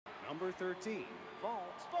Number 13,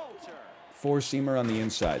 Vulture. Four-seamer on the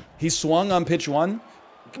inside. He swung on pitch one.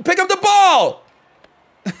 Pick up the ball!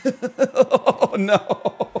 Oh,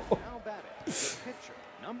 no.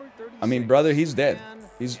 I mean, brother, he's dead.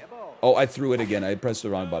 He's... Oh, I threw it again. I pressed the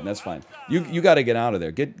wrong button. That's fine. You got to get out of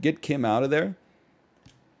there. Get Kim out of there.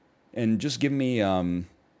 And just give me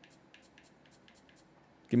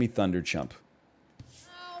Thunder Chump.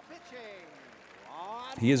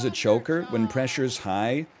 He is a choker. When pressure's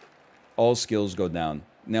high, all skills go down.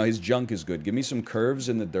 Now his junk is good. Give me some curves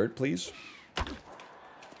in the dirt, please.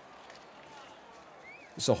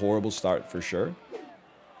 It's a horrible start for sure.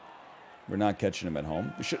 We're not catching him at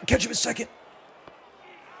home. We should catch him a second.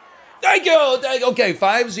 Thank you! Okay,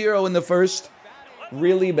 5-0 in the first.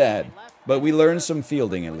 Really bad. But we learned some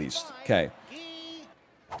fielding at least. Okay.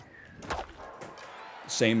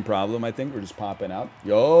 Same problem, I think. We're just popping out.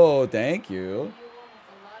 Yo, thank you.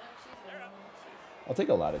 I'll take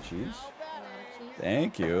a lot of cheese.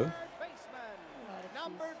 Thank you.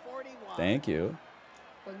 Thank you.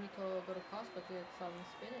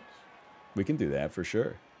 We can do that for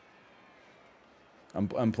sure.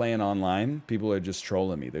 I'm playing online. People are just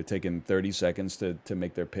trolling me. They're taking 30 seconds to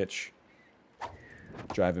make their pitch.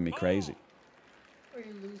 Driving me crazy. Are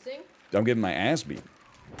you losing? I'm getting my ass beat.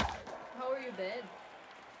 How are you bad?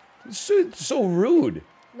 So rude.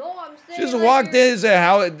 No, I'm saying. She just walked in and said,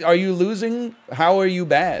 "How are you losing? How are you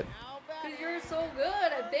bad?" Because you're so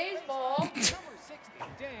good at baseball.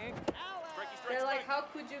 They're like, how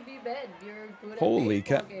could you be bad? You're good at Holy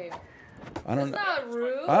baseball cow! game. I don't. That's not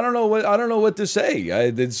rude. I don't know what to say.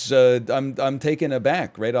 I'm taken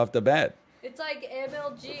aback right off the bat. It's like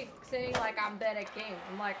MLG saying like I'm bad at game.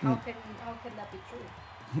 I'm like, how can that be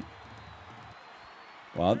true?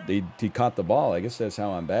 Well, he caught the ball. I guess that's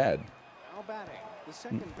how I'm bad. Now batting, the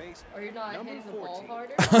second baseman. Are you not hitting the ball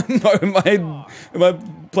harder? am I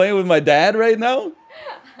playing with my dad right now?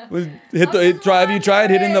 Have you tried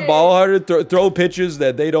hitting the ball harder? Throw pitches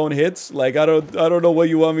that they don't hit? Like I don't know what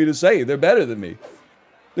you want me to say. They're better than me.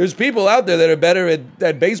 There's people out there that are better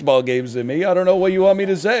at baseball games than me. I don't know what you want me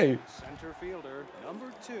to say. Center fielder,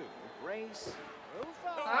 number 2, Race.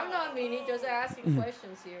 I'm not meaning, just asking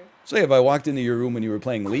questions here. Say if I walked into your room when you were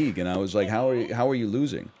playing League and I was like, how are you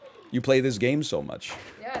losing? You play this game so much.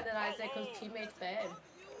 Yeah, then I say because teammates bad.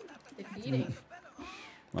 Defeating.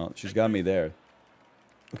 Well, she's got me there.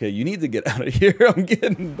 Okay, you need to get out of here.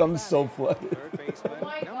 I'm so flooded. Oh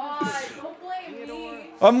my god, don't blame me.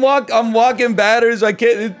 I'm walking batters. I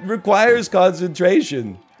can't. It requires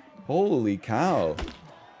concentration. Holy cow.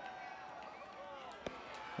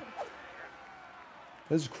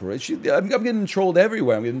 That's crazy. I'm getting trolled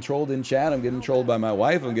everywhere. I'm getting trolled in chat. I'm getting trolled by my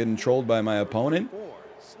wife. I'm getting trolled by my opponent.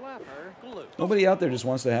 Nobody out there just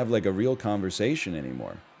wants to have like a real conversation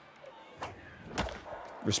anymore.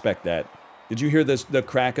 Respect that. Did you hear the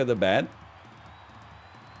crack of the bat?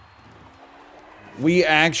 We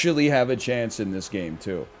actually have a chance in this game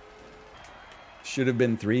too. Should have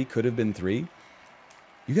been 3, could have been 3.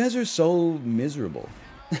 You guys are so miserable.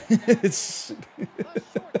 It's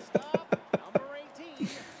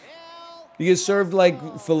you get served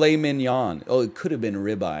like filet mignon. Oh, it could have been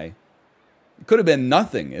ribeye. It could have been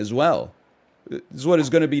nothing as well. This is what it's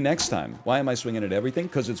going to be next time. Why am I swinging at everything?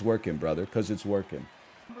 Because it's working, brother. Because it's working.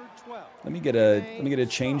 Let me get a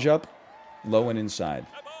change up, low and inside.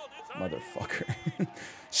 Motherfucker.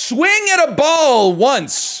 Swing at a ball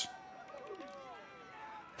once.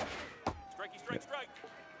 How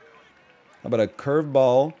about a curved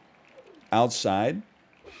ball outside?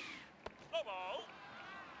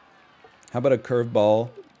 How about a curved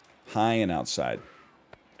ball high and outside?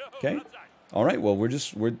 Okay. All right. Well, we're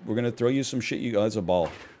gonna throw you some shit. Oh, that's a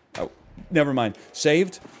ball. Oh, never mind.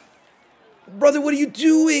 Saved. Brother, what are you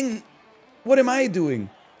doing? What am I doing?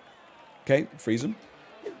 Okay, freeze him.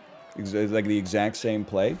 Like the exact same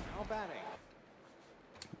play.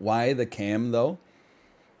 Why the cam though?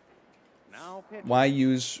 Why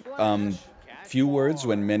use few words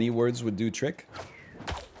when many words would do trick?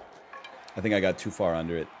 I think I got too far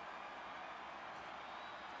under it.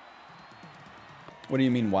 What do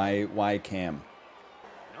you mean, why cam?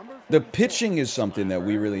 The pitching is something that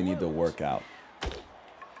we really need to work out.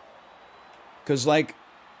 Because, like,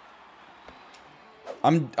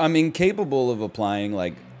 I'm incapable of applying,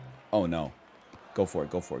 like, oh, no. Go for it,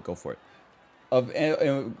 go for it, go for it. Of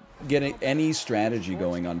getting any strategy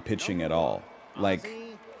going on pitching at all. Like,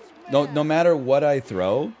 no matter what I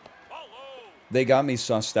throw, they got me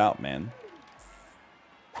sussed out, man.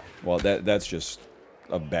 Well, that's just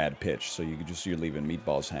a bad pitch, so you're leaving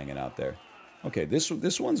meatballs hanging out there. Okay,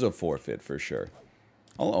 this one's a forfeit for sure.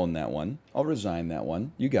 I'll own that one. I'll resign that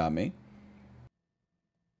one. You got me.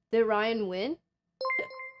 Did Ryan win?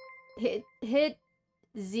 Hit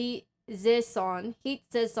Zezon. Heat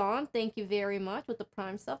Zezon. Thank you very much with the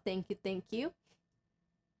prime stuff. Thank you, thank you.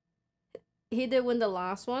 He did win the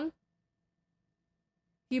last one.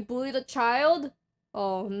 He bullied a child?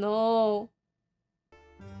 Oh no.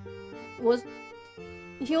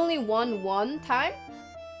 He only won one time?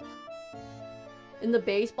 In the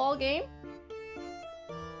baseball game?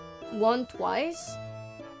 Won twice?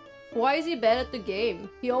 Why is he bad at the game?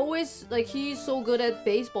 He always, like, he's so good at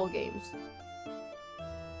baseball games.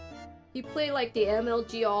 He played, like, the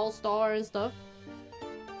MLG All-Star and stuff.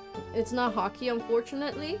 It's not hockey,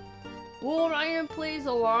 unfortunately. Well, Ryan plays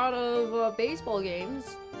a lot of baseball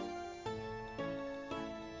games.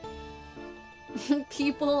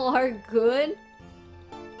 People are good?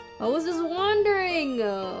 I was just wondering.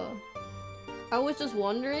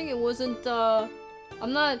 It wasn't,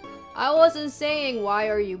 I wasn't saying, why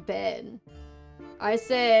are you bad? I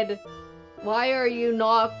said, why are you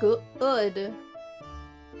not good?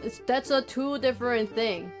 That's a two different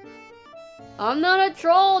thing. I'm not a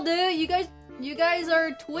troll, dude. You guys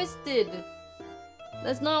are twisted.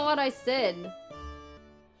 That's not what I said.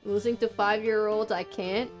 Losing to 5-year-olds, I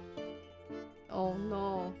can't. Oh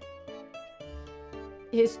no.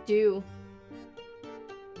 His due.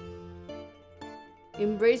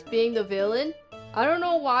 Embrace being the villain? I don't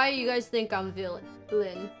know why you guys think I'm villain.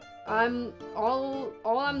 All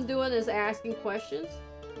I'm doing is asking questions.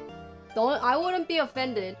 I wouldn't be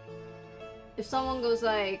offended if someone goes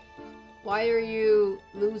like, why are you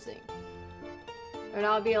losing? And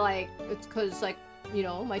I'll be like, it's cause, like, you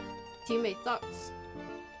know, my teammate sucks.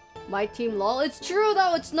 My team lol. It's true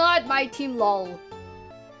though, it's not my team lol.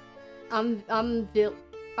 I'm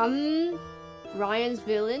Ryan's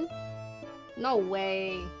villain? No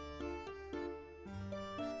way.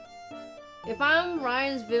 If I'm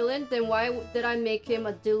Ryan's villain, then why did I make him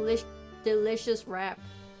a delicious rap?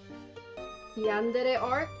 Yandere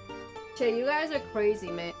arc? Che, you guys are crazy,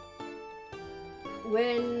 man.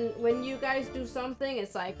 When you guys do something,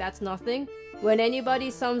 it's like, that's nothing. When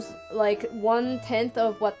anybody sums, like, 1/10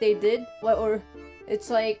 of what they did, or it's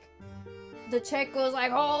like, the chick goes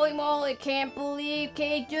like, holy moly, can't believe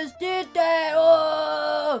Kate just did that,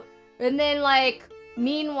 oh! And then, like,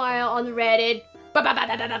 meanwhile on Reddit,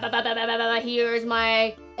 here's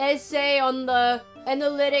my essay on the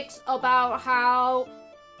analytics about how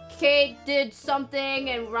Kate did something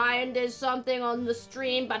and Ryan did something on the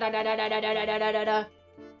stream.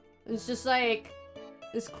 It's just like,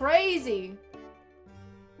 it's crazy.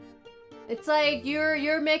 It's like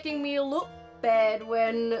you're making me look bad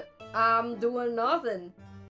when I'm doing nothing.